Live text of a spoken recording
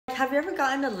Have you ever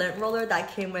gotten a lint roller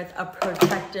that came with a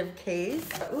protective case?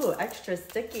 Ooh, extra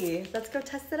sticky. Let's go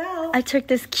test it out. I took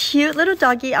this cute little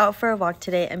doggy out for a walk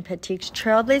today in Petique's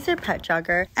Trailblazer Pet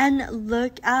Jogger. And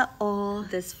look at all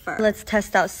this fur. Let's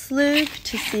test out SLOOG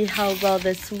to see how well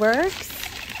this works.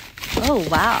 Oh,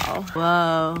 wow.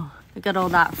 Whoa. Look at all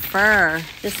that fur.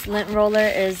 This lint roller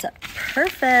is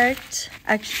perfect.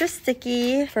 Extra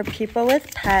sticky for people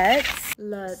with pets.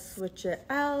 Let's switch it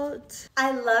out.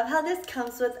 I love how this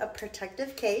comes with a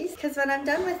protective case because when I'm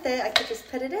done with it, I could just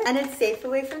put it in and it's safe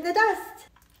away from the dust.